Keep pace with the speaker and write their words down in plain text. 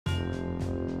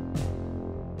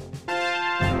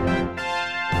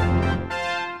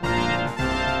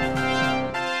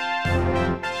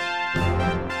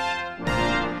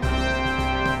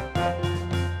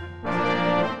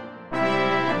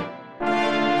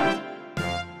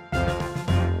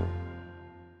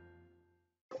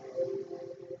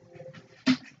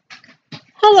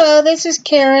Hello, this is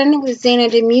Karen with Zana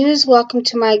Demuse. Welcome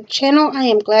to my channel. I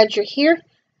am glad you're here.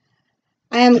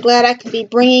 I am glad I can be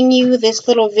bringing you this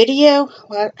little video.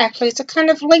 Well, actually, it's a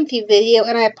kind of lengthy video,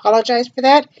 and I apologize for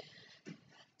that.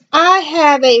 I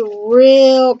have a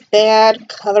real bad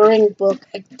coloring book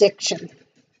addiction.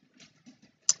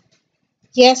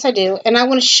 Yes, I do, and I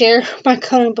want to share my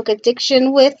coloring book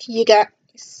addiction with you guys.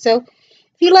 So,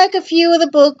 if you like a few of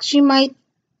the books, you might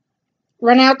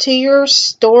run out to your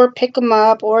store, pick them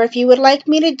up, or if you would like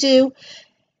me to do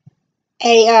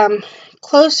a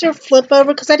closer flip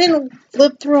over, because I didn't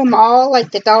flip through them all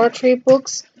like the Dollar Tree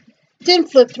books.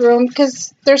 Didn't flip through them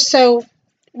because they're so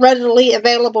readily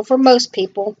available for most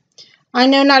people. I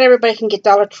know not everybody can get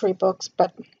Dollar Tree books,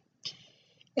 but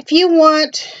if you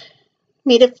want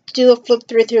me to do a flip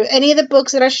through any of the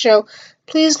books that I show,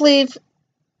 please leave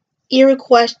your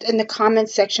request in the comment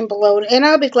section below, and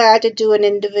I'll be glad to do an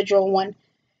individual one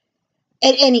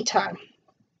at any time.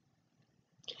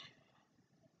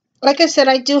 Like I said,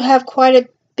 I do have quite a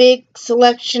big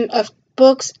selection of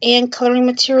books and coloring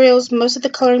materials. Most of the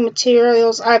coloring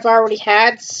materials I've already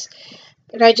had,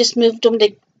 and I just moved them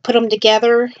to put them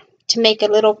together to make a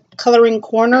little coloring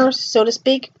corner, so to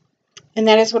speak. And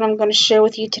that is what I'm going to share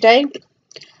with you today.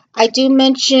 I do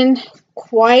mention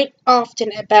quite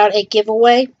often about a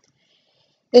giveaway.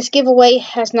 This giveaway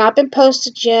has not been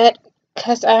posted yet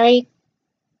because I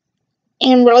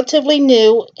am relatively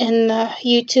new in the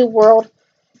YouTube world.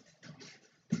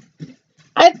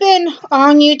 I've been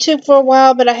on YouTube for a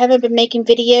while, but I haven't been making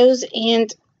videos, and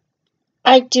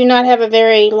I do not have a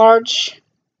very large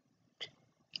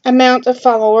amount of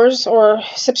followers or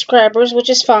subscribers, which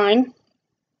is fine.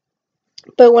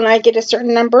 But when I get a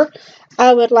certain number,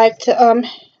 I would like to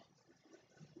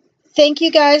thank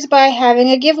you guys by having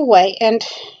a giveaway. And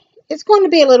it's going to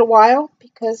be a little while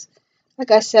because,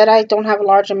 like I said, I don't have a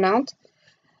large amount.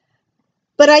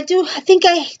 But I think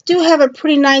I do have a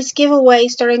pretty nice giveaway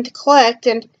starting to collect,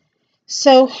 and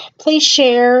so please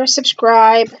share,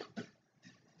 subscribe,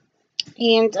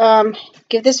 and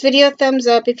give this video a thumbs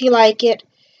up if you like it.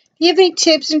 If you have any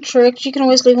tips and tricks, you can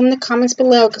always leave them in the comments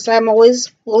below, because I'm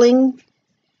always willing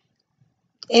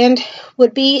and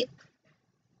would be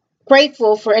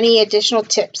grateful for any additional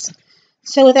tips.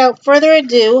 So without further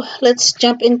ado, let's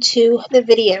jump into the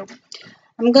video.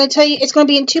 I'm going to tell you it's going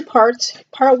to be in two parts.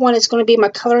 Part one is going to be my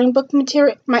coloring book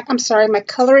material. My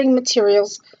coloring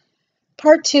materials.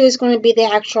 Part two is going to be the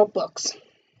actual books.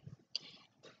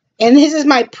 And this is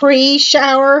my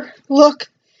pre-shower look.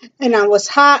 And I was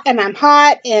hot, and I'm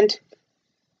hot, and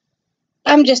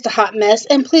I'm just a hot mess.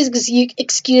 And please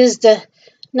excuse the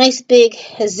nice big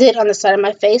zit on the side of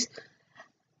my face.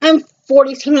 I'm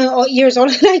 42 years old,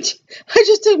 and I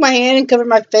just took my hand and covered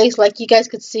my face like you guys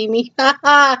could see me. And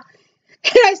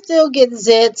I still get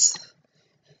zits.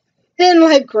 In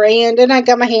life grand. And I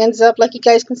got my hands up like you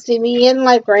guys can see me in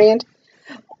life grand.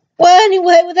 Well,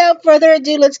 anyway, without further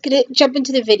ado, let's jump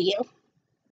into the video.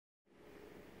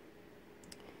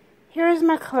 Here's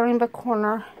my coloring book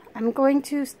corner. I'm going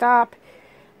to stop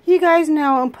you guys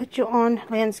now and put you on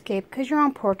landscape because you're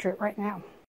on portrait right now.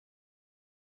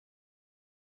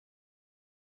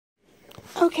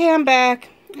 Okay, I'm back.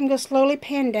 I'm going to slowly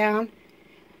pan down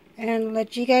and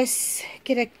let you guys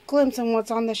get a glimpse on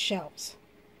what's on the shelves.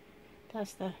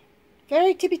 That's the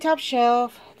very tippy top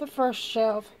shelf, the first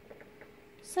shelf,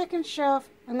 second shelf,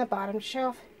 and the bottom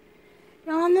shelf.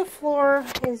 Now on the floor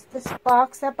is this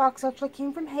box. That box actually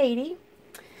came from Haiti.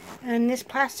 And this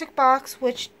plastic box,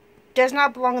 which does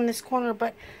not belong in this corner,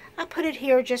 but I put it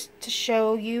here just to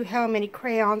show you how many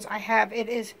crayons I have. It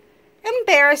is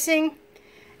embarrassing.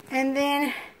 And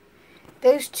then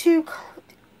those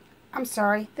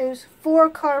those 4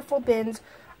 colorful bins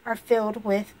are filled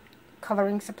with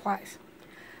coloring supplies.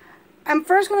 I'm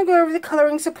first going to go over the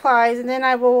coloring supplies, and then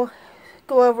I will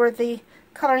go over the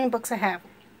coloring books I have.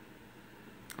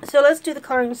 So let's do the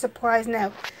coloring supplies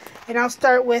now. And I'll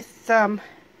start with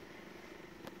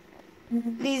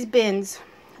these bins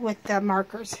with the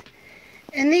markers.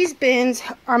 And these bins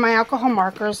are my alcohol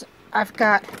markers. I've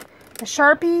got the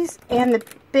Sharpies and the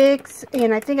Bics,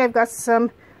 and I think I've got some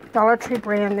Dollar Tree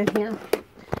brand in here.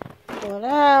 Pull it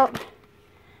out,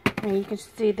 and you can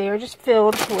see they're just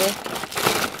filled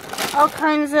with all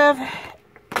kinds of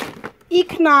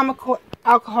economical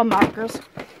alcohol markers.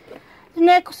 The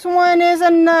next one is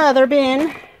another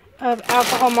bin of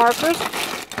alcohol markers,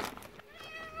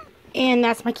 and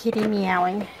that's my kitty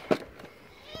meowing.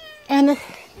 And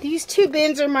these 2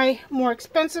 bins are my more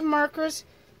expensive markers.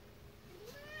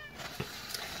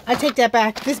 I take that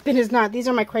back. This bin is not. These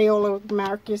are my Crayola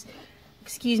markers.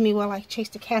 Excuse me while I chase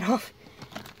the cat off.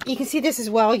 You can see this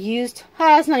is well used.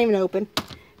 Ah, it's not even open.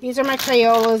 These are my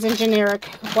Crayolas and generic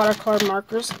watercolor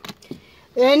markers.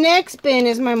 The next bin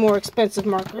is my more expensive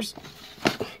markers.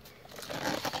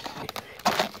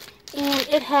 And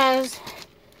it has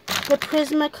the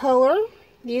Prismacolor.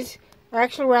 These are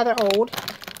actually rather old.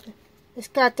 It's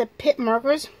got the Pitt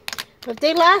markers, but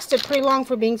they lasted pretty long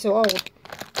for being so old.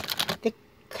 The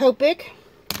Copic.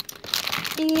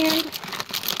 And I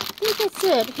think that's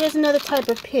it. Here's another type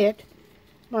of Pitt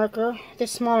marker. The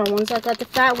smaller ones. I got the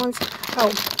fat ones. Oh,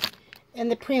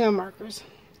 and the Prima markers.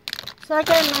 So I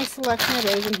got a nice selection of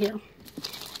those in here.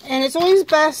 And it's always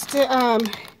best to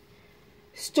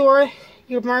store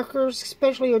your markers,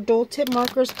 especially your dual tip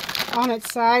markers, on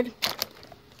its side.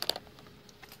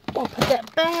 We'll put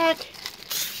that back,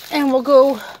 and we'll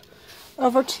go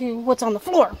over to what's on the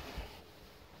floor.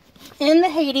 In the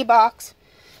Haiti box,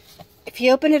 if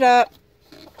you open it up,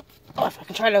 oh, if I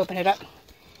can try to open it up,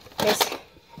 there's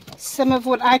some of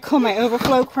what I call my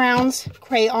overflow crowns,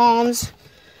 crayons.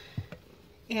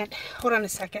 And hold on a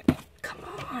second. Come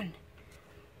on.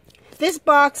 This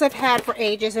box I've had for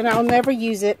ages, and I'll never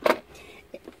use it.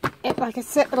 Like it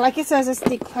says, it's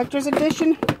the collector's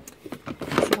edition.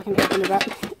 Let's see if I can open it up.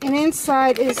 And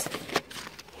inside is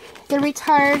the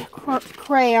retired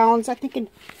crayons. I think they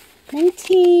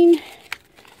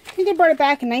brought it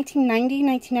back in 1990,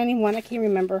 1991. I can't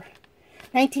remember.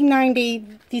 1990,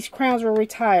 these crowns were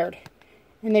retired,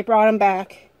 and they brought them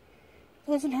back.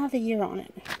 It doesn't have the year on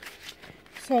it.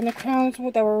 So, and the crowns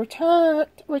that were retired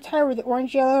were the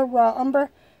orange, yellow, raw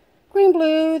umber, green,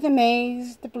 blue, the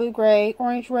maize, the blue, gray,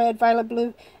 orange, red, violet,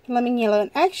 blue, and lemon yellow.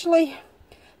 And actually,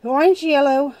 the orange,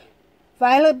 yellow,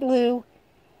 violet, blue,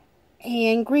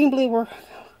 and green, blue were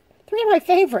 3 of my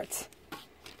favorites.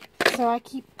 So I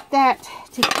keep that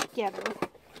together.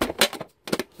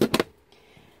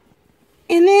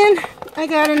 And then I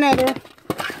got another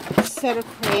set of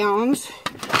crayons.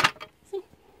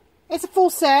 It's a full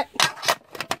set.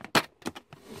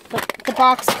 But the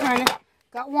box kind of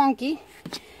got wonky.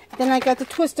 Then I got the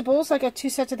Twistables. I got 2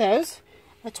 sets of those.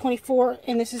 A 24,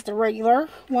 and this is the regular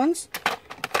ones.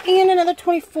 And another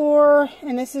 24,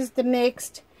 and this is the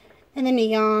mixed, and the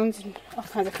neons, and all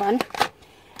kinds of fun.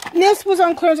 And this was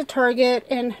on clearance at Target,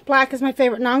 and black is my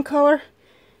favorite non-color,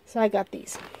 so I got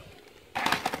these.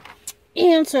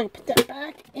 And so I put that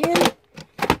back in.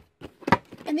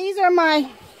 And these are my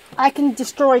I Can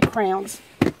Destroy crayons.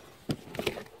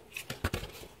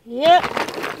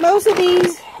 Yep, most of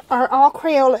these are all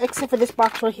Crayola except for this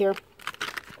box right here.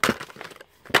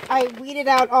 I weeded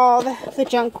out all the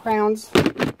junk crayons.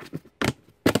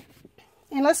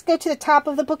 And let's go to the top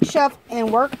of the bookshelf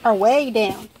and work our way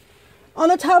down. On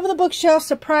the top of the bookshelf,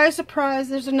 surprise, surprise,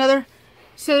 there's another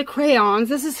set of crayons.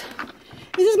 This is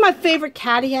my favorite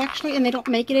caddy, actually, and they don't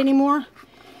make it anymore.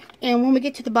 And when we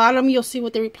get to the bottom, you'll see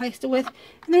what they replaced it with.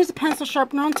 And there's a pencil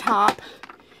sharpener on top.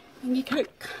 And you kind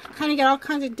of get all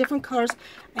kinds of different colors.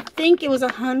 I think it was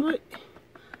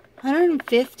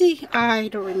 150. I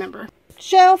don't remember.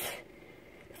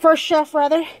 First shelf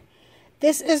rather.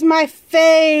 This is my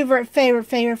favorite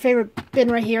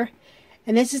bin right here.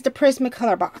 And this is the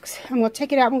Prismacolor box. I'm going to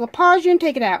take it out. I'm going to pause you and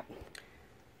take it out.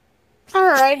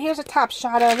 Alright, here's a top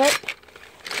shot of it.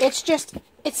 It's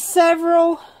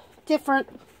several different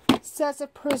sets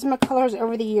of Prismacolors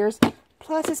over the years.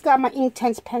 Plus, it's got my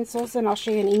Inktense pencils, and I'll show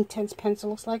you an Inktense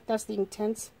pencil looks like. That's the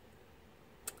Inktense.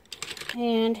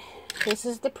 And this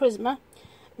is the Prisma.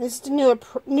 This is the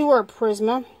newer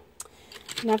Prisma.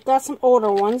 And I've got some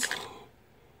older ones.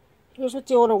 Here's what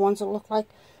the older ones will look like.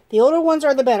 The older ones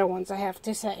are the better ones, I have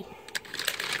to say.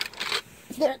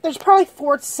 There's probably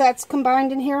 4 sets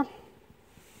combined in here.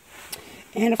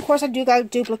 And of course I do got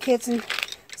duplicates, and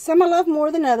some I love more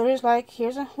than others. Like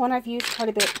here's one I've used quite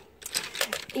a bit.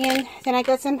 And then I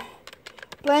got some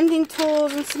blending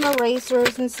tools and some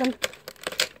erasers and some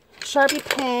Sharpie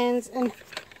pens. And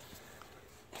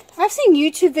I've seen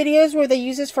YouTube videos where they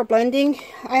use this for blending.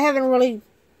 I haven't really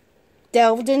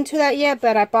delved into that yet,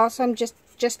 but I bought some just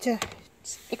to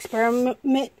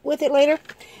experiment with it later.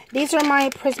 These are my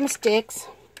Prisma sticks.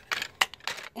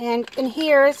 And in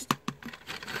here is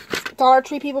Dollar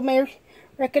Tree. People may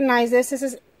recognize this. This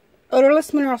is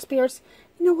odorless mineral spirits.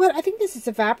 You know what? I think this is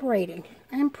evaporating.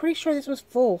 I'm pretty sure this was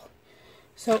full.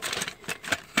 So,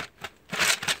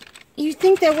 you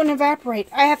think that wouldn't evaporate.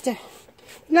 I have to...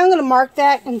 Now I'm going to mark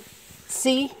that and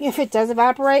see if it does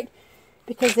evaporate.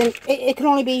 Because then it can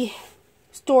only be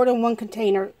stored in one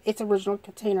container. Its original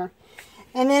container.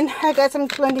 And then I got some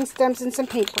blending stems and some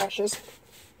paintbrushes.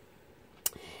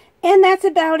 And that's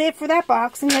about it for that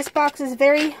box. And this box is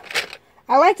very...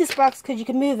 I like this box because you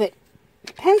can move it.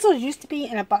 Pencils used to be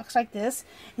in a box like this.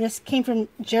 And this came from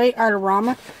Jerry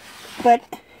Artarama. But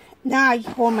Now I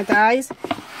hold my dies.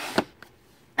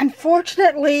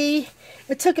 Unfortunately,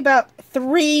 it took about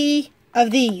 3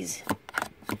 of these.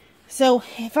 So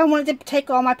if I wanted to take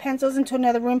all my pencils into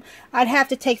another room, I'd have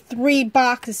to take 3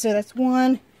 boxes. So that's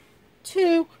 1,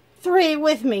 2, 3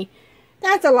 with me.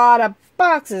 That's a lot of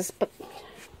boxes, but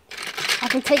I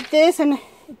can take this and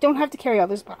don't have to carry all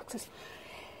those boxes.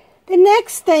 The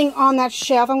next thing on that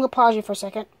shelf, I'm going to pause you for a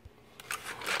second.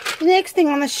 The next thing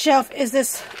on the shelf is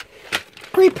this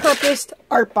repurposed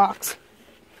art box.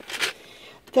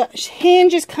 The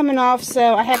hinge is coming off,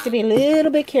 so I have to be a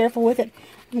little bit careful with it.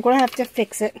 I'm going to have to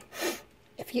fix it.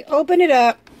 If you open it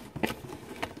up,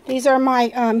 these are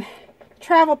my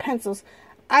travel pencils.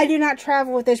 I do not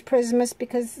travel with this Prismus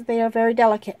because they are very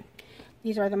delicate.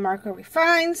 These are the Marco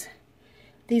Refines.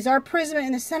 These are Prisma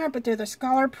in the center, but they're the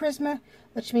Scholar Prisma,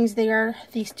 which means they are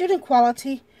the student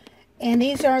quality. And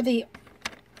these are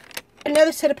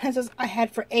another set of pencils I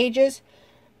had for ages.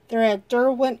 They're a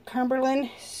Derwent Cumberland,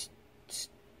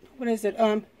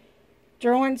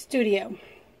 Derwent Studio.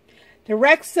 The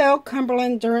Rexel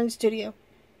Cumberland Derwent Studio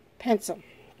pencil.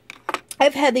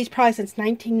 I've had these probably since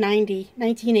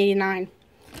 1989.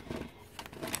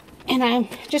 And I'm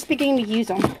just beginning to use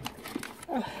them.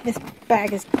 Oh, this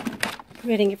bag is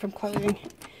preventing it from closing.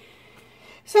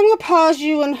 So I'm going to pause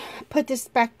you and put this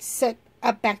set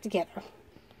up back together.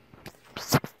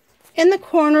 In the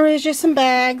corner is just some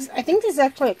bags. I think this is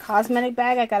actually a cosmetic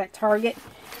bag I got at Target.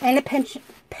 And a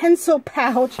pencil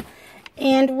pouch.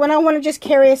 And when I want to just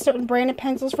carry a certain brand of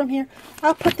pencils from here,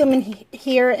 I'll put them in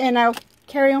here and I'll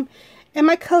carry them in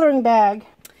my coloring bag.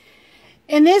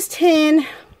 In this tin,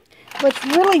 which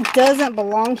really doesn't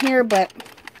belong here, but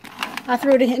I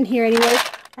threw it in here anyway,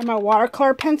 are my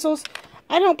watercolor pencils.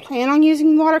 I don't plan on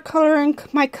using watercolor in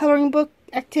my coloring book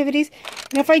activities.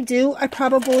 And if I do, I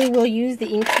probably will use the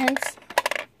ink pens,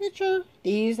 which are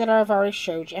these that I've already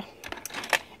showed you.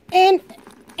 And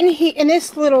in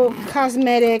this little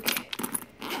cosmetic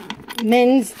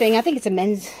men's thing, I think it's a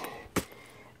men's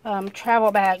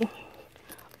travel bag,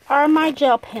 are my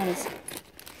gel pens.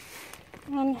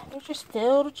 And they're just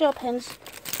filled with gel pens.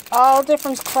 All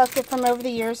different collected from over the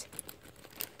years.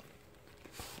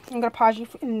 I'm going to pause you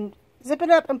and zip it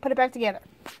up and put it back together.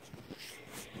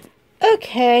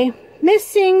 Okay,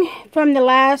 missing from the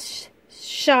last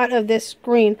shot of this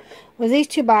screen was these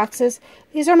 2 boxes.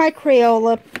 These are my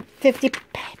Crayola 50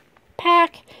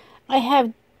 pack. I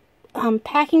have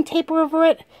packing tape over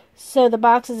it, so the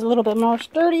box is a little bit more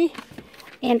sturdy.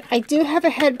 And I do have a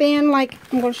headband like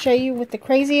I'm going to show you with the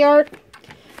Crazy Art.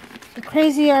 The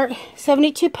Crazy Art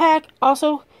 72 pack,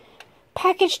 also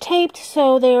package taped,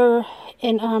 so they're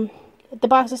in the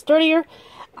box is sturdier.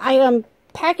 I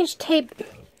package tape.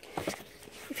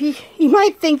 If you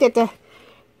might think that the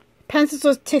pencils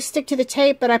will stick to the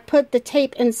tape, but I put the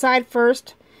tape inside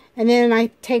first, and then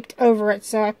I taped over it.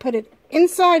 So I put it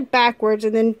inside backwards,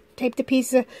 and then taped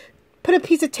put a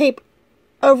piece of tape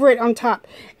over it on top.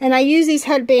 And I use these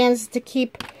headbands to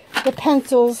keep the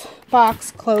pencils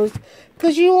box closed,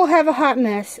 because you will have a hot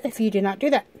mess if you do not do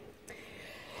that.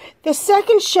 The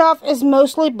second shelf is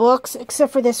mostly books,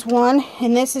 except for this one,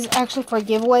 and this is actually for a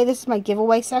giveaway. This is my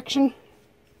giveaway section.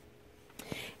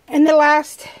 And the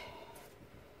last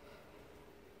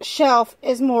shelf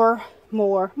is more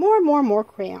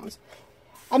crayons.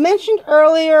 I mentioned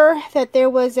earlier that there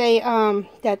was a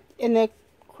that in the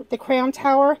crayon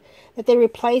tower that they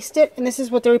replaced it, and this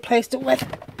is what they replaced it with.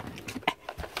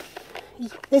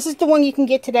 This is the one you can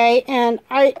get today, and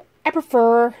I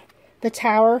prefer the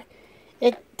tower.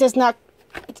 It does not,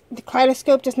 the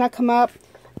kaleidoscope does not come up.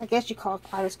 I guess you call it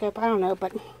kaleidoscope, I don't know,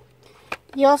 but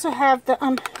you also have the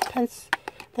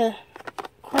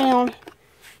crayon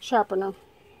sharpener.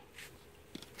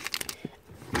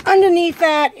 Underneath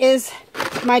that is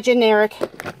my generic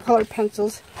colored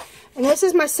pencils, and this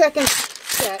is my second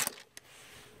set.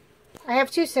 I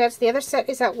have 2 sets. The other set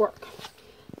is at work,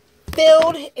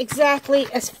 filled exactly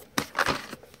as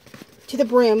to the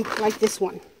brim like this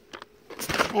one.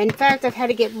 In fact, I've had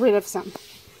to get rid of some.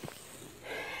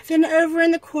 Then over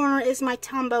in the corner is my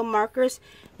Tombow markers.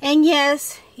 And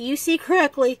yes, you see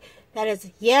correctly, that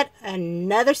is yet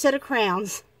another set of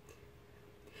crayons.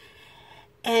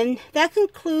 And that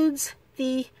concludes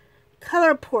the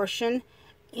color portion.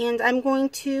 And I'm going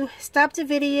to stop the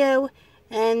video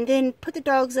and then put the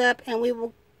dogs up, and we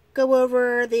will go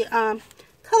over the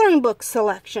coloring book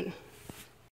selection.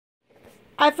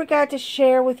 I forgot to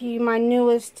share with you my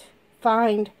newest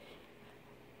find.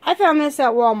 I found this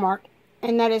at Walmart,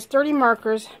 and that is 30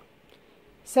 markers.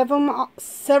 Several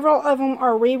of them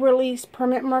are re-released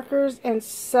permanent markers, and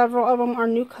several of them are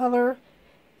new color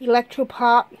Electro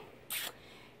Pop.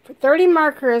 For 30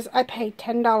 markers, I paid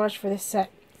 $10 for this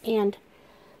set. And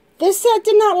this set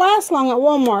did not last long at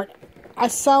Walmart. I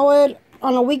saw it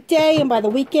on a weekday, and by the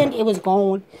weekend, it was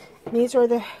gone. These are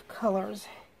the colors.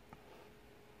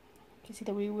 You can see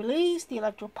the re-release, the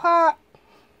Electro Pop,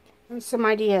 and some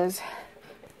ideas.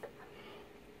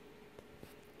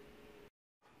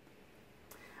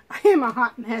 I am a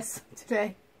hot mess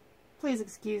today. Please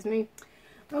excuse me.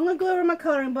 I'm going to go over my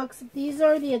coloring books. These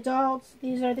are the adults.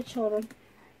 These are the children.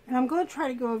 And I'm going to try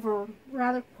to go over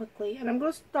rather quickly. And I'm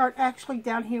going to start actually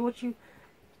down here, which you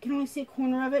can only see a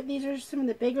corner of it. These are some of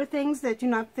the bigger things that do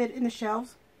not fit in the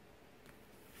shelves.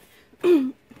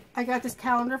 I got this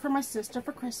calendar for my sister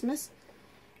for Christmas.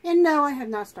 And no, I have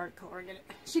not started coloring it.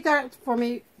 She got it for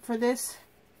me for this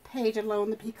page alone,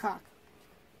 the peacock.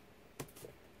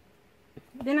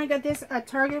 Then I got this at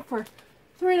Target for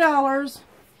 $3.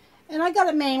 And I got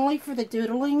it mainly for the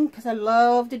doodling because I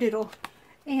love to doodle.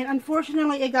 And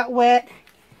unfortunately it got wet.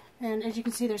 And as you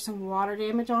can see, there's some water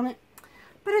damage on it.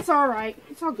 But it's alright.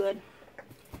 It's all good.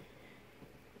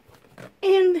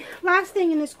 And last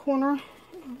thing in this corner,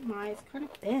 oh my, it's kind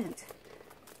of bent.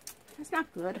 That's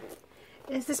not good.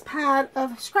 Is this pad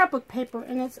of scrapbook paper,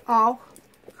 and it's all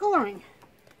coloring.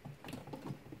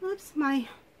 Oops,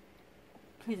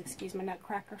 please excuse my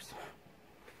nutcrackers.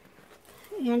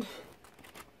 And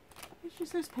it's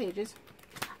just those pages.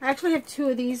 I actually have two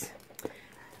of these.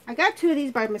 I got two of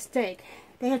these by mistake.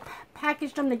 They had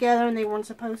packaged them together and they weren't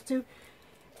supposed to.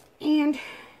 And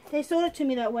they sold it to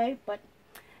me that way, but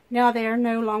now they are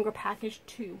no longer packaged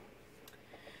too.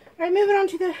 Alright, moving on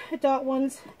to the adult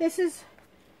ones. This is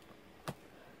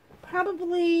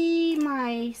probably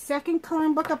my second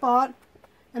coloring book I bought.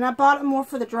 And I bought it more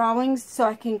for the drawings so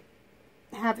I can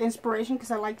have inspiration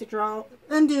because I like to draw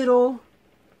and doodle.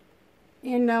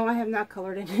 And no, I have not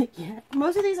colored in it yet.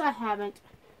 Most of these I haven't.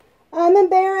 I'm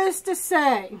embarrassed to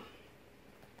say.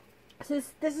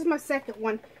 This is my second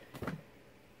one.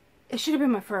 It should have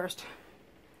been my first.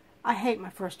 I hate my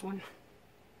first one.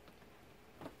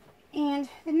 And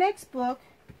the next book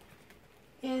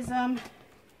is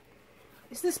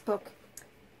this book.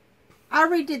 I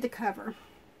redid the cover.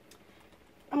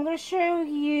 I'm going to show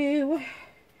you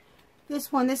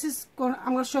this one.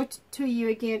 I'm going to show it to you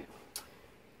again.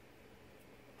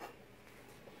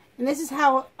 And this is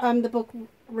how the book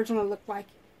originally looked like.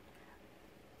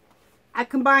 I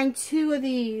combined two of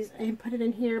these and put it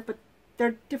in here, but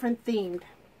they're different themed.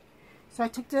 So I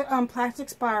took the plastic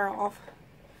spiral off.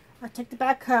 I took the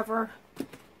back cover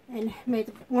and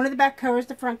made one of the back covers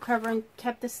the front cover and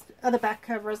kept this other back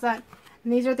cover as that.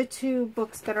 And these are the two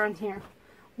books that are in here.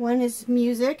 One is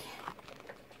music,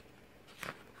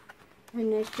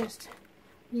 and there's just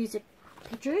music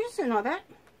pictures and all that.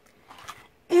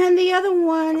 And the other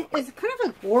one is kind of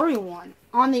a gory one,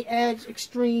 on the edge,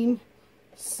 extreme,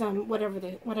 some whatever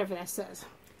that says.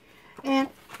 And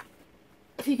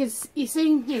if you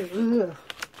see here. Ugh.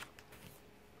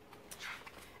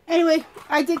 Anyway,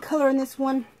 I did color in this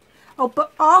one. Oh,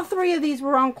 but all three of these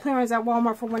were on clearance at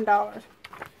Walmart for $1.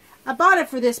 I bought it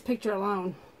for this picture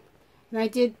alone. And I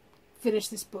did finish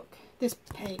this book, this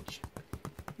page.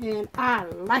 And I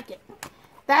like it.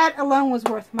 That alone was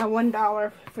worth my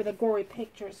 $1 for the gory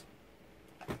pictures.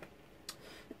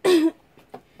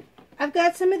 I've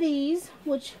got some of these,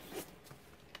 which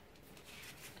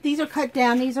these are cut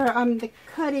down. These are the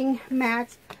cutting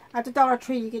mats at the Dollar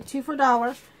Tree. You get 2 for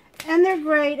 $1. And they're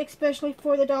great, especially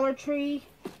for the Dollar Tree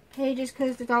pages,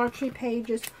 because the Dollar Tree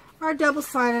pages are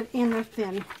double-sided and they're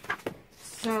thin.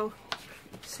 So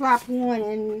slap one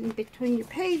in between your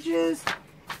pages.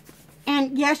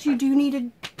 And yes, you do need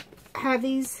to have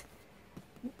these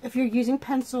if you're using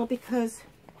pencil, because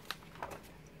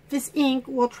this ink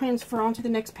will transfer onto the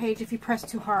next page if you press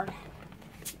too hard.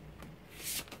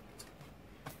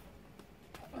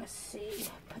 Let's see,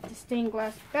 put the stained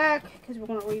glass back because we're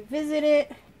going to revisit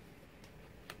it.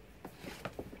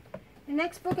 The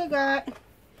next book I got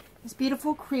is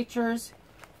Beautiful Creatures,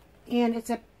 and it's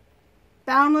a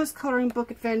boundless coloring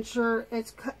book adventure.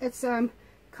 It's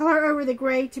color over the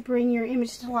gray to bring your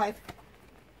image to life.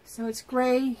 So it's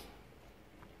gray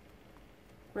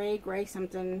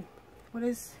something. What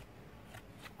is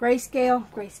grayscale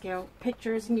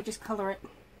pictures, and you just color it.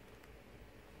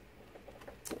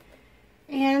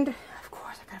 And of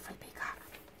course I got it for the peacock.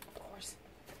 Of course.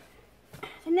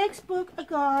 The next book I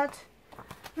got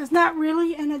is not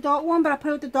really an adult one, but I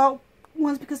put out the adult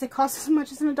ones because they cost as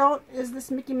much as an adult. Is this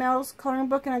Mickey Mouse coloring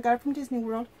book, and I got it from Disney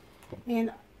World.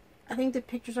 And I think the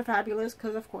pictures are fabulous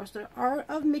because, of course, there are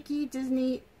of Mickey,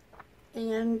 Disney,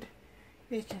 and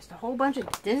it's just a whole bunch of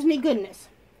Disney goodness.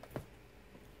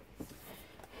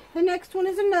 The next one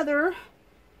is another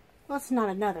well, it's not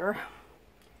another.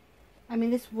 I mean,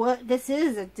 this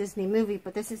is a Disney movie,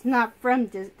 but this is not from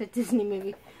the Disney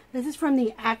movie. This is from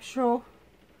the actual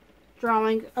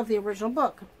drawing of the original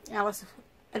book, Alice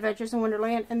Adventures in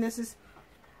Wonderland. And this is,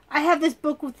 I have this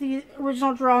book with the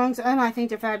original drawings, and I think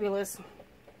they're fabulous.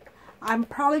 I'm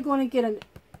probably going to get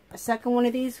a second one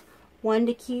of these, one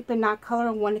to keep and not color,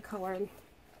 and one to color in,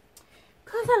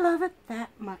 because I love it that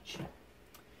much.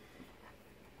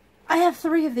 I have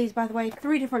 3 of these, by the way,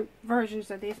 3 different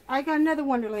versions of these. I got another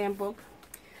Wonderland book.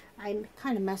 I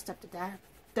kind of messed up the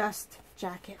dust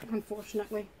jacket,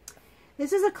 unfortunately.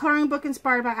 This is a coloring book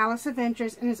inspired by Alice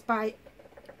Adventures, and it's by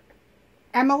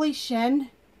Emily Shen.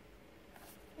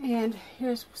 And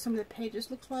here's some of the pages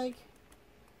looks like.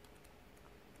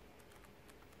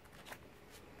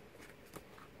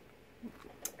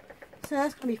 So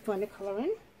that's going to be fun to color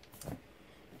in.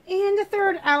 And the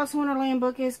third Alice in Wonderland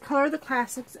book is Color the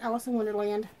Classics, Alice in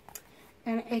Wonderland.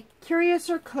 And a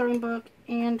Curiouser coloring book.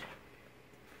 And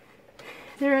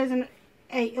there is an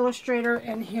illustrator,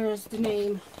 and here's the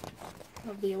name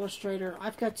of the illustrator.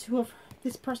 I've got 2 of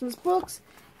this person's books,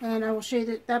 and I will show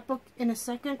you that book in a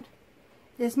second.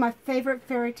 It is my favorite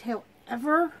fairy tale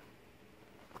ever.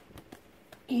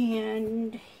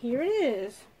 And here it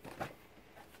is.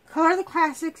 Color the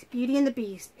Classics, Beauty and the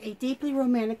Beast. A deeply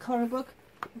romantic coloring book.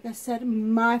 Like I said,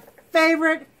 my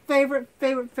favorite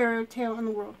fairy tale in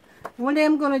the world. One day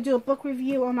I'm going to do a book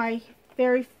review on my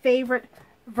very favorite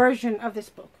version of this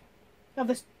book. Of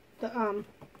the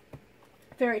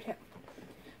fairy tale.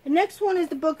 The next one is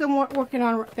the book I'm working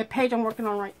on, the page I'm working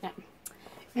on right now.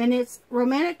 And it's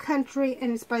Romantic Country,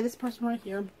 and it's by this person right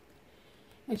here.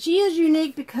 And she is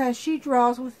unique because she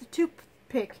draws with a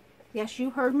toothpick. Yes, you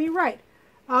heard me right.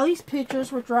 All these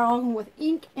pictures were drawn with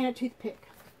ink and a toothpick.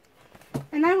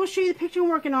 And I will show you the picture I'm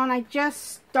working on. I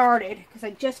just started, because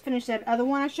I just finished that other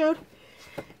one I showed.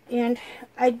 And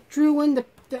I drew in the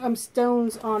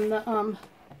stones on the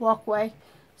walkway.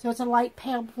 So it's a light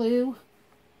pale blue,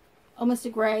 almost a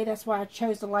gray. That's why I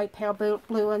chose the light pale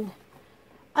blue. And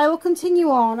I will continue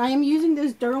on. I am using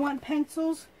those Derwent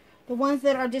pencils, the ones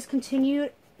that are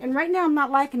discontinued. And right now I'm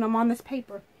not liking them on this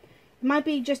paper. It might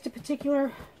be just a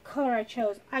particular color I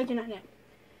chose. I do not know.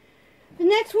 The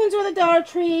next ones are the Dollar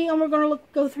Tree, and we're going to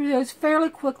go through those fairly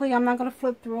quickly. I'm not going to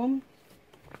flip through them.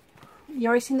 You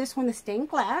already seen this one, the stained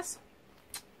glass.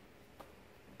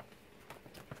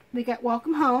 We got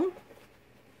Welcome Home.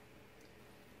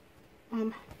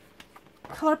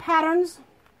 Color patterns.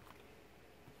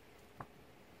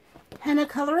 Henna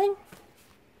coloring.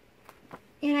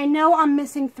 And I know I'm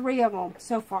missing 3 of them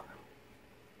so far.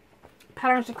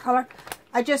 Patterns of color.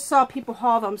 I just saw people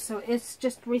haul them, so it's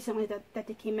just recently that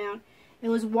they came out. It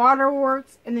was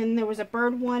Waterworks, and then there was a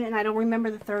bird one, and I don't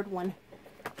remember the third one.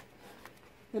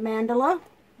 The Mandala.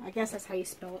 I guess that's how you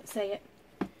say it.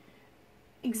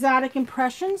 Exotic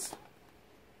Impressions.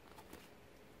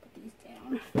 Put these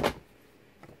down.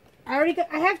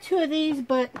 I have 2 of these,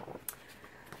 but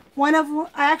one of them,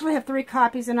 I actually have 3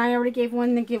 copies, and I already gave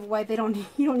one to give away. You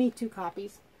don't need 2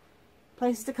 copies.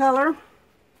 Places to color.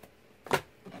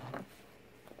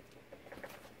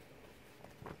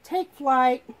 Take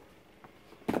Flight.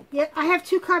 Yeah, I have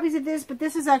 2 copies of this, but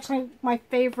this is actually my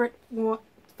favorite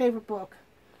book.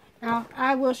 Now,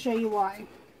 I will show you why.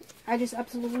 I just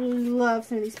absolutely love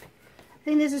some of these. I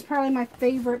think this is probably my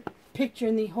favorite picture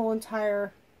in the whole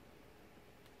entire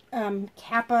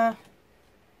Kappa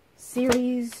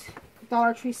series,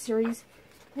 Dollar Tree series.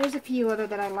 There's a few other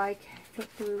that I like. Flip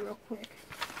through real quick.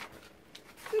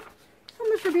 So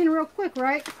much for being real quick,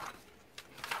 right?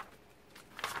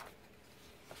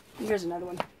 Here's another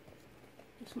one.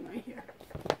 This one right here.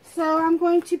 So I'm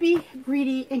going to be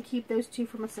greedy and keep those 2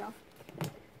 for myself.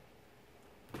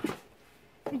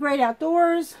 The Great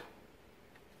Outdoors.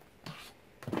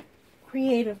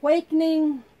 Creative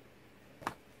Awakening.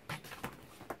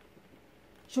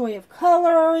 Joy of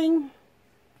Coloring.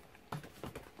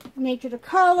 Nature to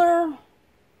Color.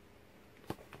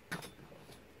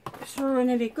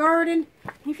 Serenity Garden.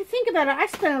 And if you think about it, I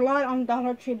spent a lot on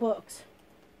Dollar Tree books.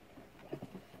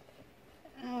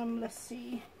 Let's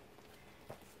see.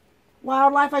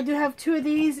 Wildlife, I do have 2 of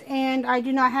these, and I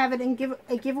do not have it in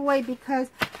a giveaway because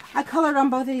I colored on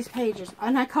both of these pages.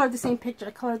 And I colored the same picture.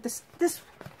 I colored this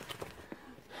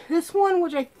one,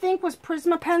 which I think was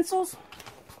Prisma pencils.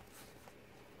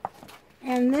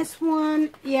 And this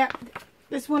one, yeah,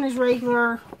 this one is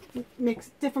regular,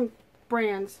 mixed, different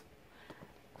brands.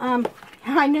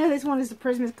 I know this one is the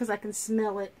Prismas because I can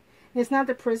smell it. It's not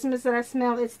the Prismas that I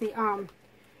smell, it's the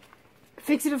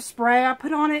fixative spray I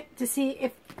put on it to see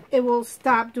if it will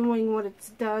stop doing what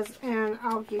it does, and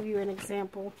I'll give you an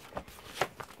example.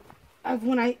 of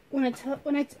when I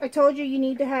told you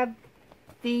need to have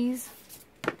these.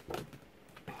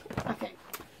 Okay,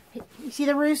 you see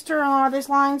the rooster on all these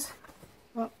lines?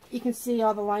 Well, you can see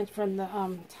all the lines from the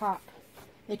top.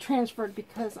 They transferred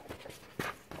because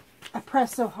I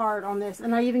pressed so hard on this,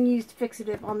 and I even used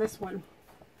fixative on this one.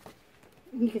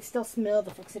 You can still smell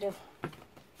the fixative.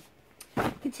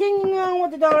 Continuing on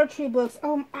with the Dollar Tree books.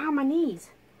 Oh, ow, my knees.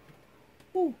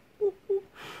 Ooh, ooh, ooh.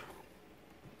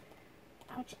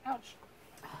 Ouch, ouch.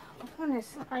 Oh, my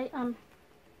goodness.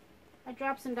 I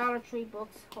dropped some Dollar Tree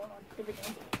books. Hold on. Here we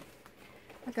go.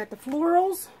 I got the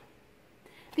florals.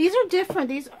 These are different.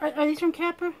 These are these from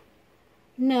Capra?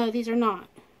 No, these are not.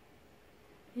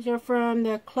 These are from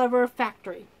the Clever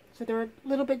Factory. So they're a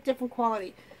little bit different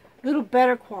quality. A little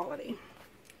better quality.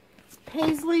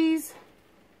 Paisleys,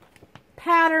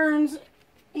 patterns,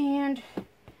 and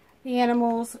the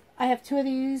animals. I have 2 of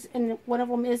these, and one of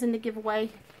them is in the giveaway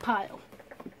pile.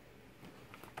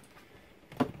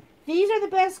 These are the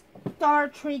best Dollar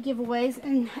Tree giveaways,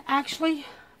 and actually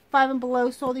 5 and Below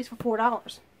sold these for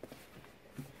 $4.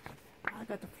 I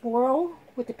got the floral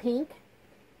with the pink.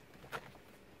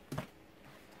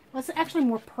 Well, it's actually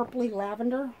more purpley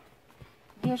lavender.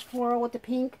 Here's floral with the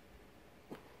pink.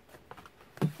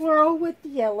 Floral with the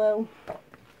yellow.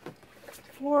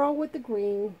 Floral with the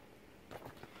green.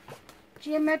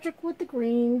 Geometric with the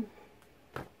green.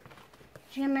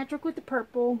 Geometric with the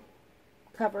purple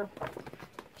cover.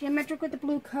 Geometric with the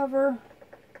blue cover.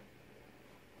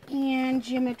 And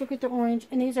geometric with the orange.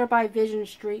 And these are by Vision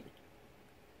Street.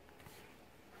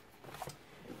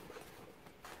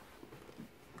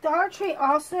 Dollar Tree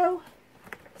also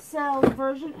sells a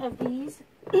version of these.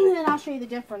 And I'll show you the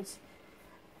difference.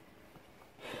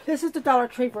 This is the Dollar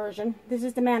Tree version. This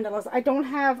is the mandalas. I don't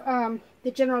have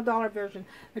the General Dollar version.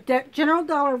 The General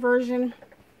Dollar version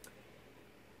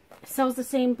sells the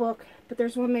same book, but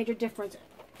there's one major difference.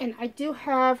 And I do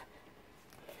have,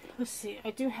 let's see,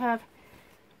 I do have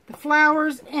the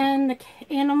flowers and the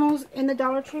animals in the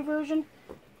Dollar Tree version,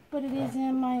 but it is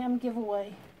in my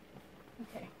giveaway.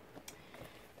 Okay.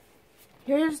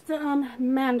 Here's the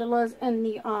mandalas and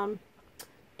the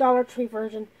Dollar Tree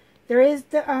version. There is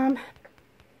the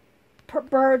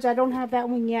birds. I don't have that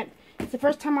one yet. It's the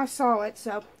first time I saw it,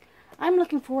 so I'm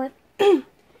looking for it.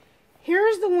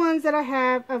 Here's the ones that I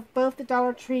have of both the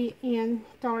Dollar Tree and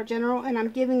Dollar General, and I'm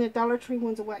giving the Dollar Tree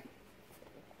ones away.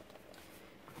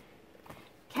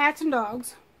 Cats and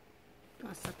dogs. Oh,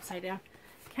 it's upside down.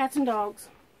 Cats and dogs.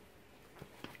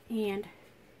 And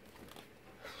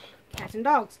cats and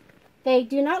dogs. They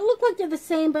do not look like they're the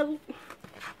same, but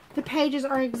the pages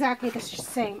are exactly the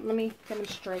same. Let me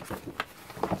demonstrate.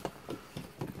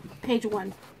 Page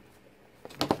 1.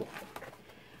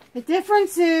 The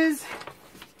difference is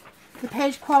the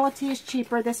page quality is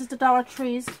cheaper. This is the Dollar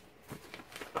Trees.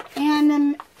 And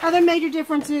the other major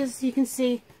difference is you can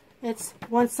see it's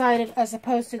one-sided as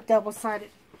opposed to double-sided.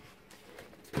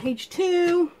 Page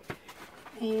 2.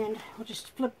 And we'll just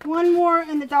flip one more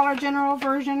in the Dollar General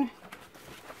version.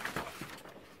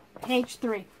 Page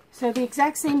 3. So the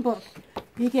exact same book.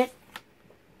 You get,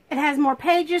 it has more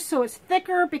pages, so it's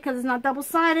thicker because it's not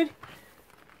double-sided.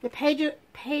 The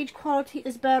page quality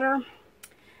is better,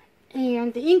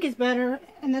 and the ink is better.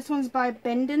 And this one's by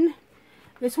Bendon.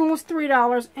 This one was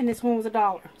 $3, and this one was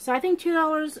 $1. So I think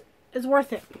 $2 is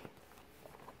worth it.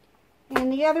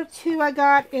 And the other 2 I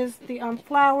got is the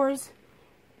flowers,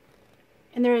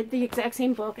 and they're the exact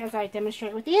same book as I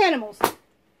demonstrated with the animals.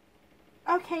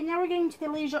 Okay, now we're getting to the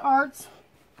Leisure Arts.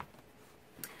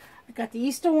 I got the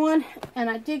Easter one, and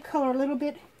I did color a little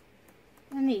bit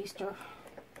in the Easter.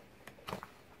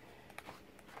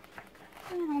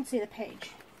 I don't see the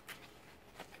page.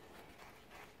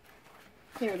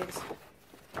 There it is.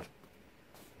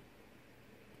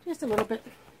 Just a little bit.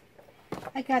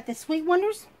 I got the Sweet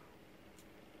Wonders.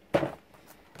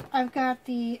 I've got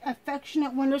the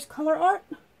Affectionate Wonders color art.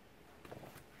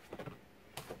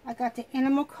 I got the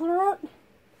Animal color art.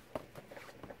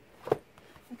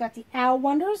 I got the Owl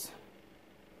Wonders.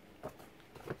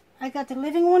 I got the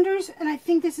Living Wonders, and I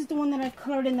think this is the one that I've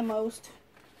colored in the most.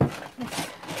 Ow,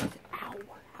 ow,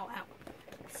 ow.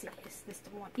 Let's see, is this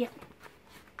the one? Yep.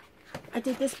 I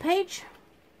did this page.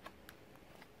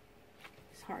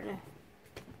 It's hard to...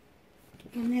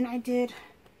 And then I did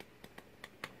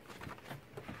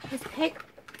this page.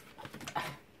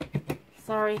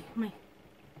 Sorry, my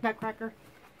nutcracker.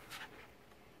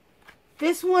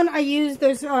 This one I used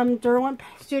those Derwent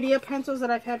Studio pencils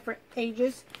that I've had for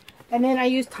ages. And then I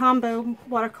used Tombow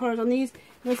watercolors on these.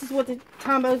 This is what the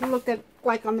Tombows looked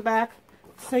like on the back.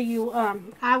 So you,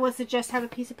 I would suggest have a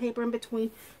piece of paper in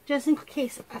between, just in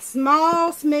case a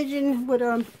small smidgen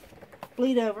would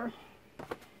bleed over.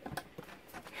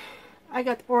 I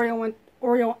got the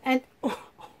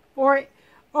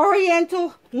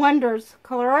Oriental Wonders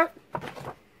color art.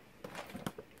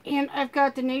 And I've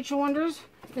got the Nature Wonders.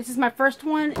 This is my first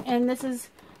one, and this is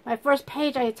my first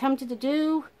page I attempted to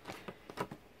do.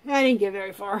 I didn't get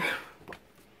very far.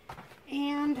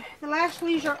 And the last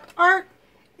leisure art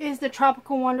is the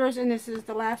Tropical Wonders, and this is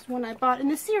the last one I bought in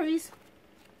the series.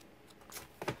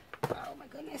 Oh my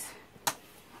goodness.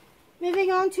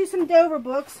 Moving on to some Dover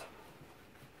books.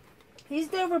 These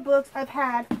Dover books I've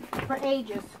had for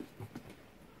ages.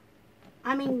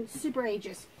 I mean, super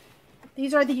ages.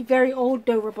 These are the very old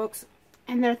Dover books,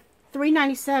 and they're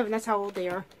 $3.97. That's how old they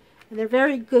are. And they're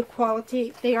very good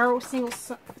quality. They are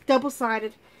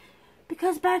double-sided,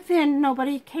 because back then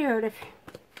nobody cared if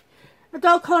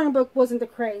adult coloring book wasn't the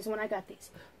craze when I got these.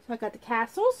 So I got the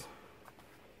castles,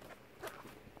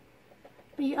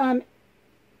 the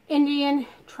Indian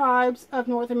tribes of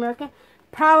North America.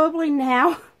 Probably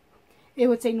now it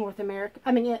would say North America.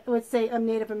 I mean, it would say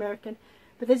Native American.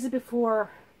 But this is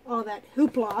before all that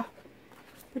hoopla.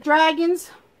 The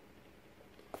dragons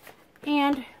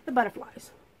and the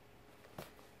butterflies.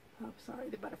 Oh, sorry,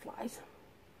 the butterflies.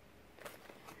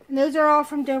 And those are all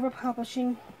from Dover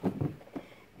Publishing.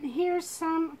 And here's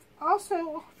some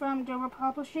also from Dover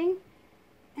Publishing.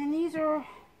 And these are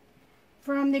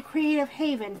from the Creative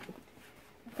Haven.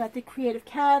 I've got the Creative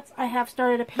Cats. I have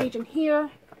started a page in here.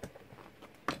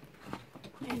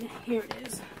 And here it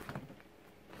is.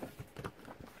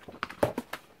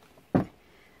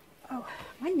 Oh,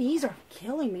 my knees are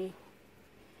killing me.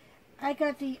 I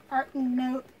got the Art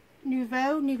Nouveau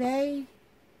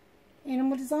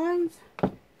Animal Designs.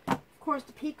 Of course,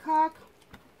 the Peacock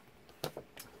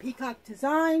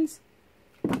Designs.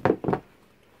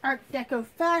 Art Deco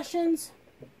Fashions.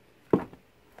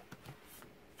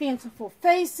 Fanciful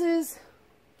Faces.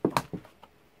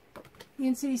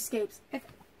 And Cityscapes. If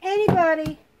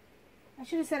anybody, I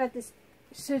should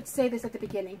say this at the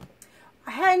beginning.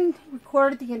 I hadn't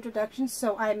recorded the introduction,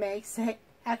 so I may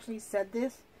actually said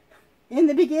this in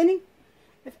the beginning.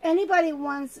 If anybody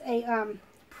wants a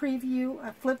preview,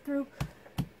 a flip through,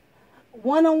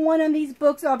 one-on-one on these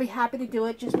books, I'll be happy to do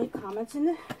it. Just leave comments in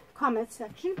the comments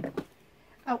section.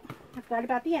 Oh, I forgot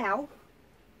about the owl.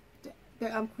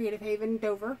 The Creative Haven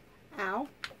Dover owl.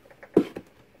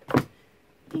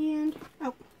 And,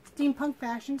 oh, Steampunk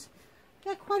Fashions.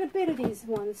 Got quite a bit of these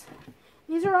ones.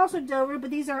 These are also Dover, but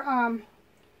these are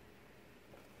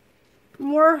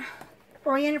more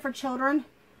oriented for children.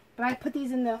 But I put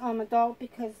these in the adult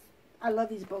because I love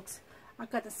these books.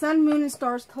 I've got the Sun, Moon, and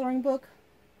Stars coloring book.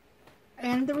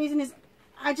 And the reason is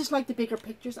I just like the bigger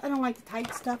pictures. I don't like the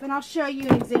tight stuff. And I'll show you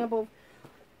an example of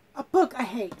a book I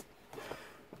hate.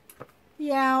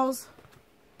 The owls.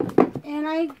 And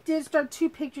I did start 2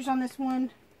 pictures on this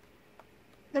one.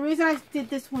 The reason I did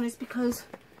this one is because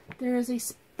there is a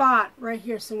spot right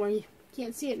here somewhere. You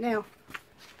can't see it now.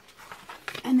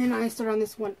 And then I started on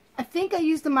this one. I think I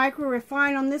used the Micro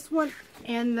Refine on this one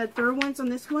and the Derwents on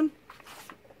this one.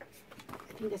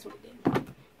 I think this one did.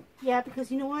 Yeah,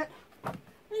 because you know what? I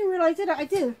didn't realize it. I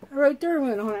did. I wrote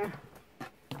Derwent on there.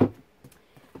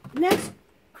 Next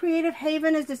Creative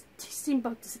Haven is this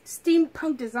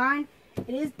steampunk design.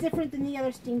 It is different than the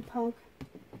other steampunk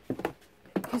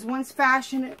because one's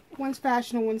fashion and one's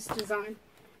design.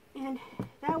 And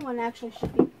that one actually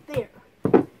should be there.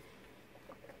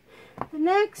 The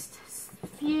next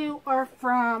few are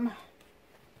from,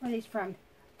 where are these from?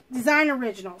 Design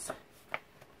Originals.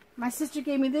 My sister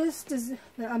gave me this, Day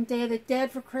of the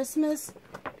Dead for Christmas,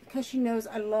 because she knows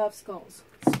I love skulls.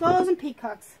 Skulls and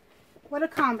peacocks. What a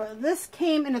combo. This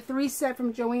came in a 3 set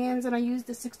from Joann's, and I used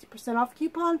the 60% off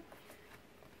coupon.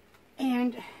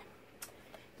 And,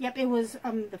 yep, it was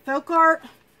the folk art,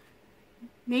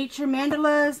 nature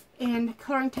mandalas, and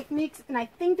coloring techniques. And I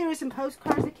think there were some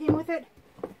postcards that came with it.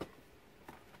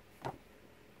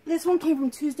 This one came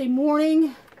from Tuesday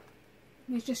Morning.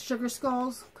 It's just sugar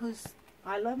skulls, because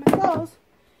I love my skulls.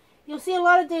 You'll see a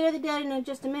lot of Day of the Dead in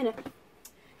just a minute.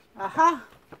 Aha!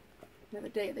 Another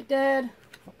Day of the Dead.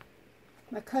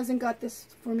 My cousin got this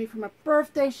for me for my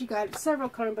birthday. She got several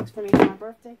coloring books for me for my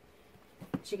birthday.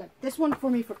 She got this one for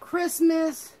me for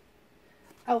Christmas.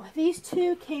 Oh, these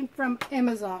 2 came from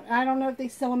Amazon. I don't know if they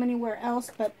sell them anywhere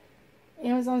else, but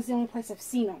Amazon's the only place I've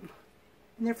seen them.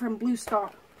 And they're from Blue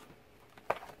Star.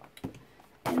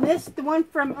 And the one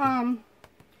from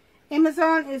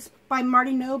Amazon is by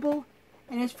Marty Noble,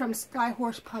 and it's from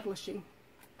Skyhorse Publishing.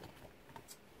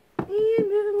 And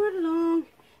moving right along,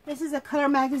 this is a color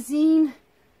magazine.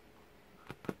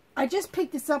 I just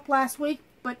picked this up last week,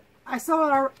 but I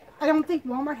saw it. I don't think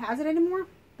Walmart has it anymore,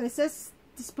 but it says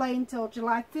display until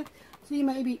July 5th, so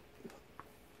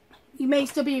you you may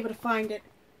still be able to find it.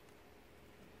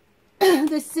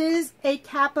 This is a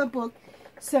Kappa book,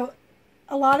 so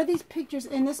a lot of these pictures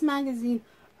in this magazine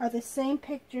are the same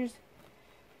pictures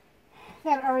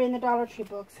that are in the Dollar Tree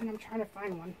books, and I'm trying to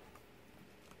find one.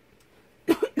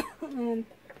 And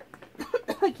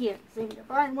I can't seem to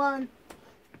find one.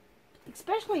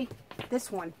 Especially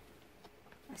this one.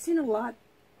 I've seen a lot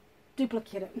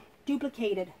duplicated.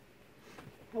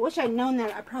 I wish I'd known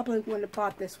that. I probably wouldn't have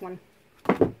bought this one.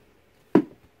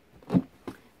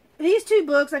 These two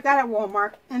books I got at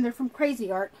Walmart, and they're from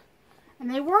Crazy Art.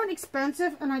 And they weren't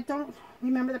expensive, and I don't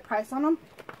remember the price on them.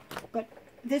 But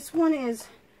this one is,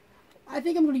 I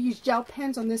think I'm going to use gel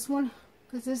pens on this one,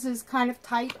 because this is kind of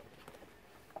tight.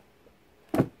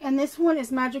 And this one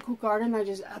is Magical Garden. I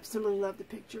just absolutely love the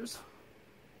pictures.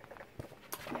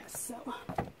 Yes, so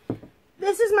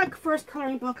this is my first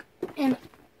coloring book, and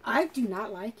I do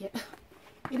not like it.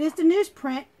 It is the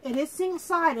newsprint. It is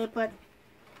single-sided, but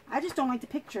I just don't like the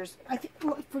pictures. I think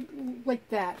like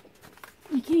that.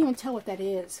 You can't even tell what that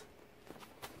is.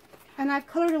 And I've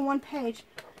colored in one page.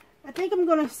 I think I'm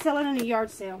going to sell it in a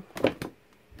yard sale.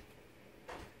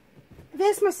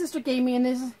 This my sister gave me,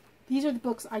 and these are the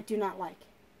books I do not like.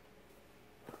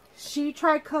 She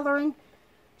tried coloring.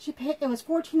 She paid, it was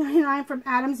 $14.99 from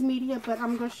Adams Media, but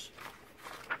I'm going to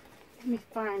let me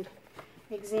find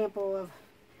an example of.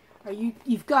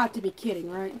 You've got to be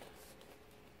kidding, right?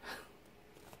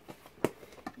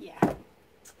 Yeah.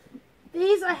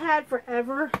 These I had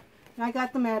forever, and I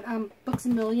got them at Books A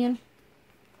Million,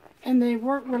 and they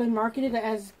weren't really marketed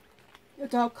as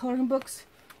adult coloring books.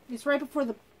 It's right before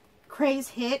the craze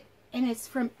hit, and it's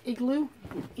from Igloo,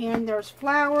 and there's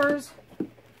flowers,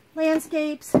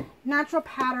 landscapes, natural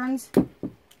patterns,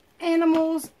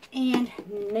 animals, and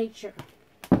nature.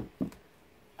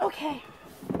 Okay.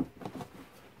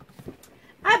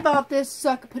 I bought this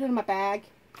so I could put it in my bag.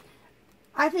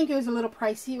 I think it was a little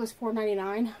pricey. It was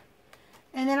 $4.99.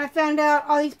 And then I found out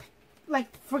all these, like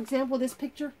for example this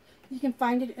picture, you can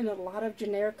find it in a lot of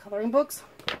generic coloring books.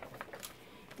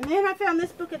 And then I found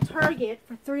this book at Target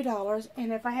for $3.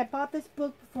 And if I had bought this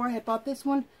book before I had bought this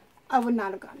one, I would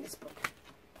not have gotten this book.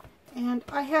 And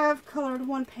I have colored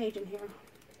one page in here.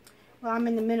 Well, I'm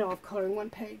in the middle of coloring one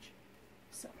page.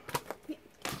 So, yeah.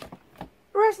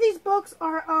 The rest of these books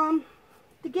are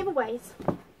the giveaways.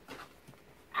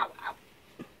 Ow, ow.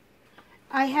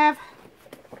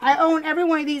 I own every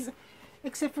one of these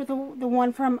except for the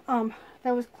one from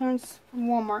that was clearance from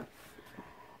Walmart.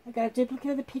 I got a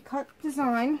duplicate of the peacock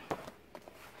design.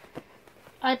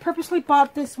 I purposely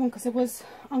bought this one because it was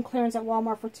on clearance at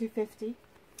Walmart for $2.50.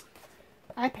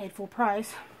 I paid full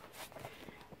price.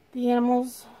 The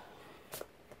animals,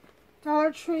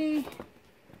 Dollar Tree,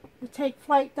 the Take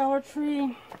Flight Dollar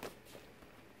Tree,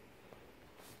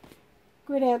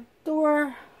 Great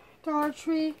Outdoor Dollar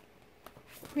Tree,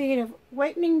 Creative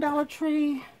Awakening Dollar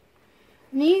Tree.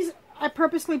 And these I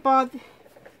purposely bought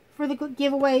for the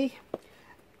giveaway.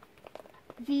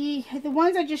 The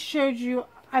ones I just showed you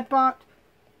I bought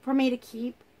for me to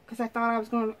keep because I thought I was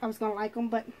gonna like them,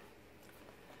 but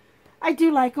I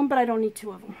do like them, but I don't need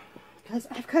two of them because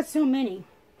I've got so many.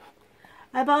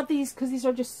 I bought these because these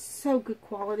are just so good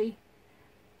quality,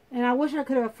 and I wish I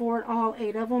could afford all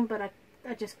 8 of them, but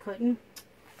I just couldn't.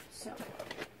 So.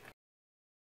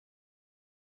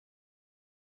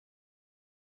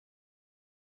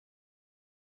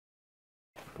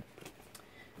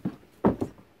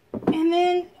 And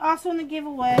then also in the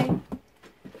giveaway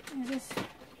is this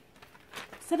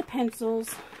set of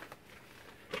pencils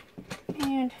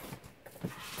and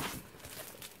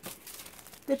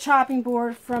the chopping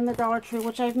board from the Dollar Tree,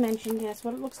 which I've mentioned. Yes,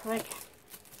 what it looks like.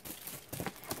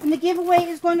 And the giveaway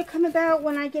is going to come about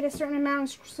when I get a certain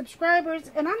amount of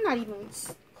subscribers, and I'm not even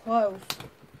close.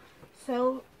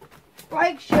 So,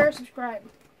 like, share, subscribe.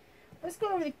 Let's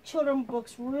go over the children's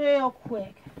books real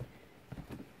quick.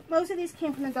 Most of these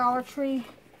came from the Dollar Tree.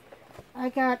 I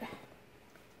got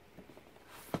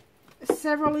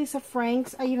several Lisa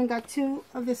Franks. I even got 2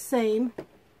 of the same.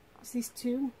 It's these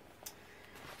 2.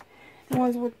 The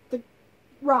ones with the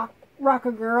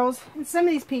rocker girls. And some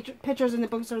of these pictures in the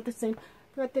books are the same.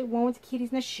 Got the one with the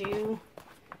kitties in the shoe.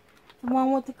 The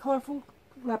one with the colorful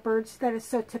leopards. That is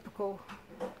so typical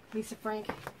Lisa Frank.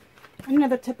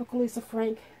 Another typical Lisa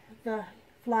Frank. The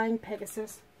flying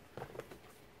Pegasus.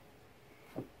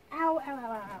 Ow, ow,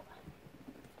 ow, ow.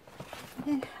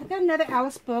 And I got another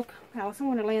Alice book. Alice in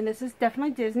Wonderland. This is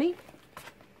definitely Disney.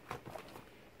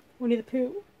 Winnie the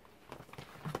Pooh.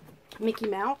 Mickey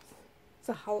Mouse. It's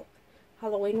a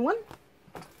Halloween one.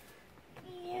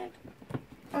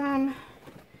 And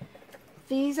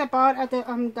These I bought at the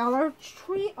Dollar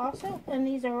Tree also, and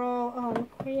these are all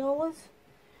Crayolas.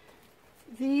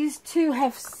 These two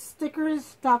have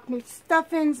stickers, Doc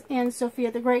McStuffins, and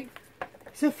Sophia the Great.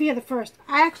 Sophia the First.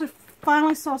 I actually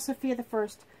finally saw Sophia the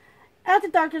First at the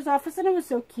doctor's office, and it was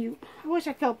so cute. I wish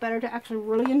I felt better to actually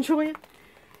really enjoy it.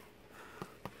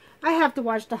 I have to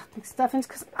watch Doc McStuffins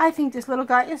because I think this little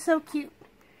guy is so cute.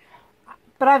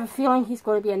 But I have a feeling he's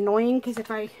going to be annoying because if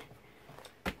I...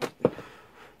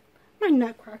 My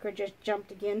nutcracker just jumped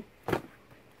again.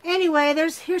 Anyway,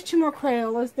 here's two more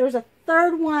Crayolas. There's a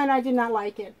third one. I did not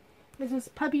like it. This is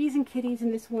Puppies and Kitties,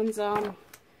 and this one's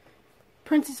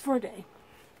Princess for a Day.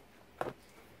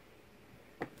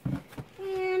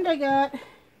 And I got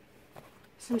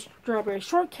some strawberry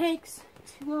shortcakes,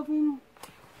 two of them.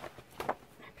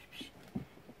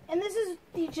 And this is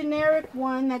the generic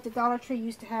one that the Dollar Tree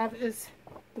used to have, is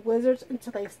the Wizards,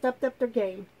 until they stepped up their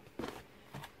game.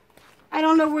 I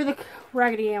don't know where the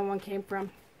Raggedy Ann one came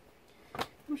from.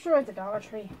 I'm sure it's a Dollar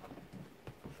Tree.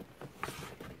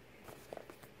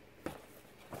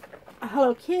 A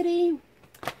Hello Kitty.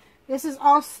 This is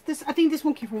all. I think this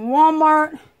one came from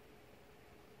Walmart.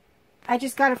 I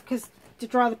just got it because to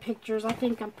draw the pictures. I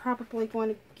think I'm probably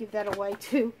going to give that away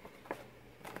too.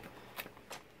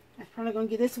 I'm probably going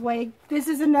to give this away. This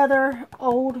is another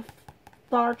old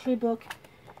Dollar Tree book.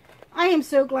 I am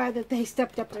so glad that they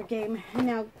stepped up their game. And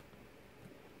now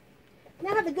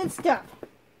the good stuff.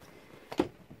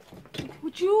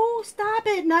 Would you stop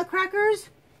it, Nutcrackers?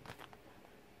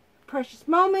 Precious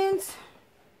Moments.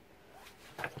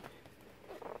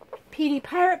 PD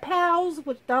Pirate Pals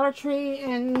with Dollar Tree,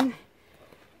 and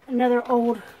another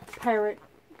old pirate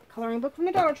coloring book from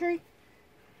the Dollar Tree.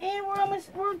 And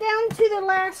we're down to the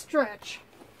last stretch.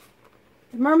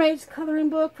 The Mermaids coloring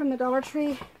book from the Dollar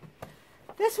Tree.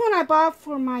 This one I bought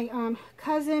for my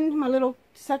cousin, my little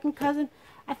second cousin.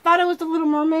 I thought it was the Little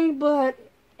Mermaid, but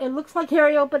it looks like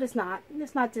Ariel, but it's not.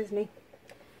 It's not Disney.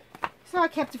 So I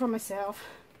kept it for myself.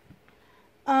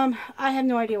 I have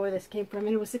no idea where this came from,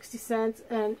 and it was 60 cents,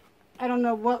 and I don't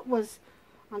know what was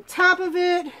on top of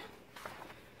it.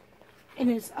 And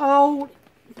it's old.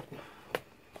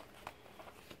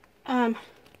 I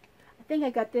think I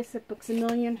got this at Books A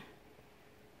Million.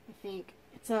 I think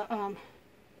it's a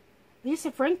Lisa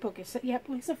Frank book. Yep,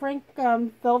 Lisa Frank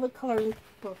velvet coloring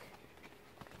book.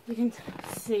 You can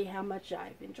see how much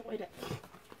I've enjoyed it.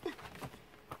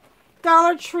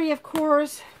 Dollar Tree, of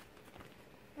course.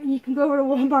 And you can go over to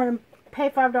Walmart and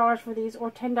pay $5 for these, or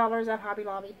 $10 at Hobby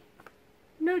Lobby.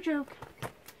 No joke.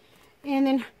 And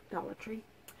then Dollar Tree.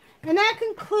 And that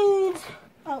concludes...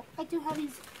 Oh, I do have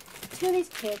these, two of these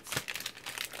kits.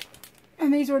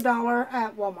 And these were $1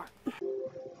 at Walmart.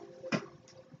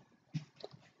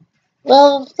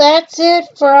 Well, that's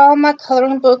it for all my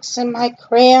coloring books and my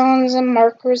crayons and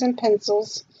markers and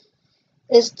pencils.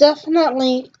 It's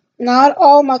definitely not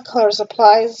all my color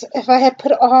supplies. If I had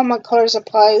put all my color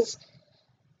supplies,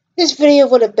 this video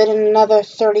would have been another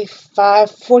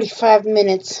 45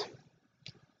 minutes.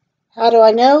 How do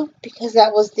I know? Because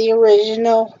that was the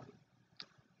original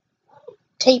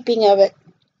taping of it.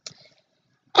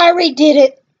 I redid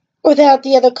it without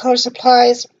the other color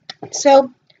supplies.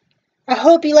 So, I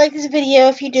hope you like this video.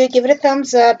 If you do, give it a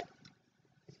thumbs up.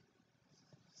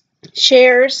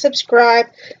 Share, subscribe,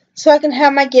 so I can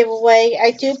have my giveaway.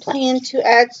 I do plan to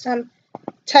add some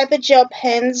type of gel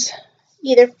pens,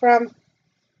 either from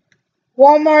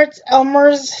Walmart's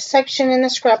Elmer's section in the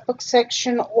scrapbook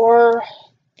section, or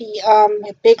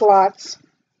the Big Lots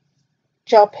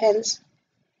gel pens.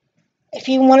 If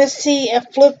you want to see a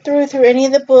flip through any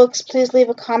of the books, please leave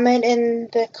a comment in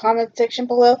the comment section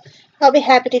below. I'll be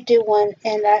happy to do one,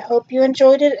 and I hope you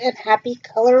enjoyed it, and happy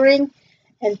coloring,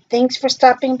 and thanks for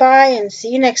stopping by, and see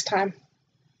you next time.